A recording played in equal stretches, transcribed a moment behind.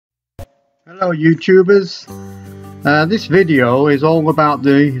Hello YouTubers, this video is all about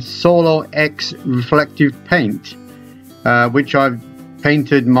the SolarX reflective paint which I've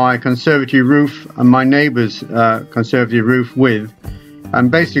painted my conservatory roof and my neighbour's conservatory roof with.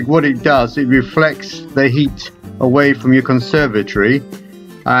 And basically what it does, it reflects the heat away from your conservatory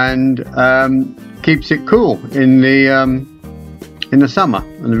and keeps it cool in the summer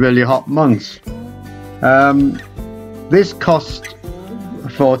and the really hot months. This cost,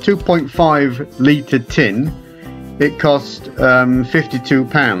 for a 2.5 litre tin, it cost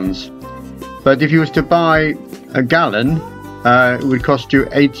 £52, but if you was to buy a gallon it would cost you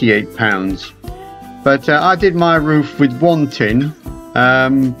 £88. But I did my roof with one tin,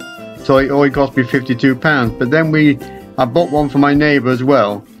 so it only cost me £52. But then I bought one for my neighbour as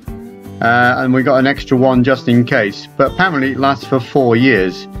well, and we got an extra one just in case. But apparently it lasts for 4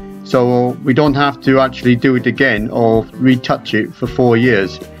 years, so we don't have to actually do it again or retouch it for 4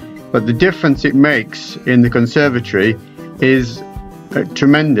 years. But the difference it makes in the conservatory is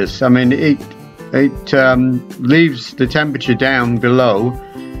tremendous. I mean, it leaves the temperature down below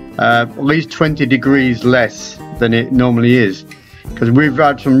at least 20 degrees less than it normally is, because we've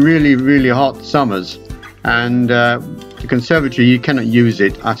had some really hot summers, and the conservatory, you cannot use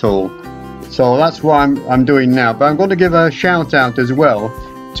it at all. So that's what I'm doing now. But I'm going to give a shout out as well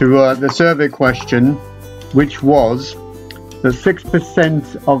to the survey question, which was that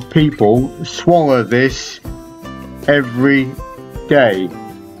 6% of people swallow this every day.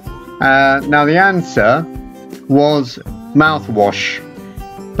 Now the answer was mouthwash.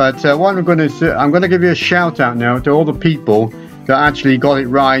 But what I'm going to give you a shout out now to all the people that actually got it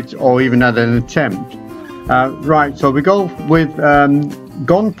right or even had an attempt. Right, so we go with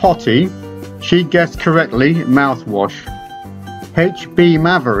Gone Potty. She guessed correctly, mouthwash. HB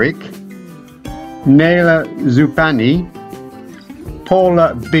Maverick, Naila Zupani,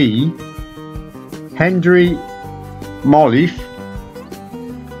 Paula B, Hendry Molif,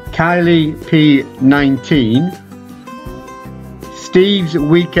 Kylie P19, Steve's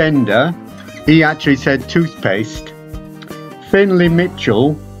Weekender, he actually said toothpaste. Finley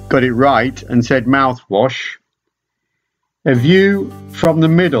Mitchell got it right and said mouthwash. A View from the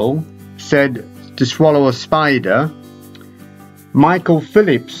Middle said to swallow a spider. Michael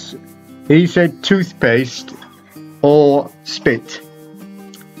Phillips, he said toothpaste or spit.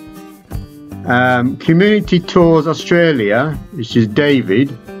 Community Tours Australia, which is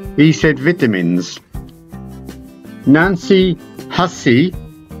David, he said vitamins. Nancy Hussey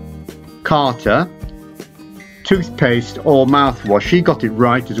Carter, toothpaste or mouthwash, he got it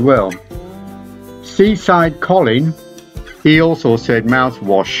right as well. Seaside Colin, he also said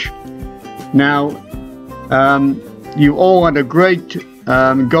mouthwash. Now you all had a great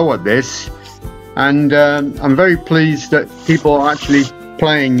go at this, and I'm very pleased that people are actually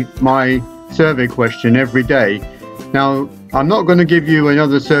playing my survey question every day. Now I'm not going to give you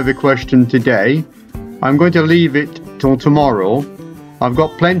another survey question today. I'm going to leave it till tomorrow. I've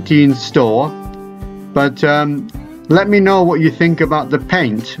got plenty in store, but let me know what you think about the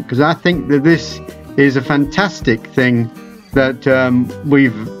paint, because I think that this is a fantastic thing that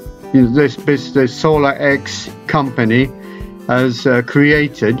this SolarX company has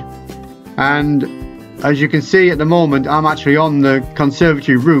created. And as you can see at the moment, I'm actually on the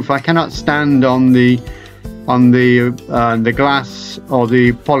conservatory roof. I cannot stand on the glass or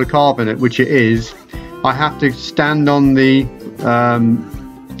the polycarbonate, which it is. I have to stand on the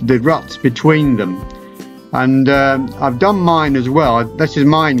ruts between them. And I've done mine as well. This is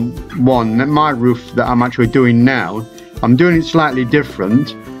my roof that I'm actually doing now. I'm doing it slightly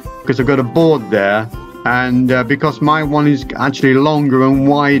different because I've got a board there, and because my one is actually longer and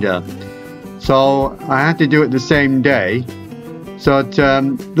wider, so I had to do it the same day. So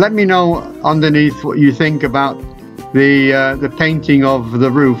let me know underneath what you think about the painting of the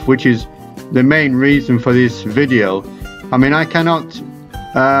roof, which is the main reason for this video. I mean, I cannot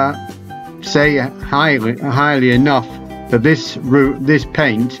say highly enough that this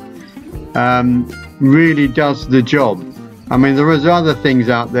paint really does the job. I mean, there is other things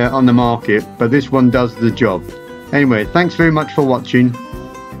out there on the market, but this one does the job. Anyway, thanks very much for watching.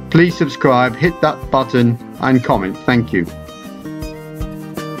 Please subscribe, hit that button and comment. Thank you.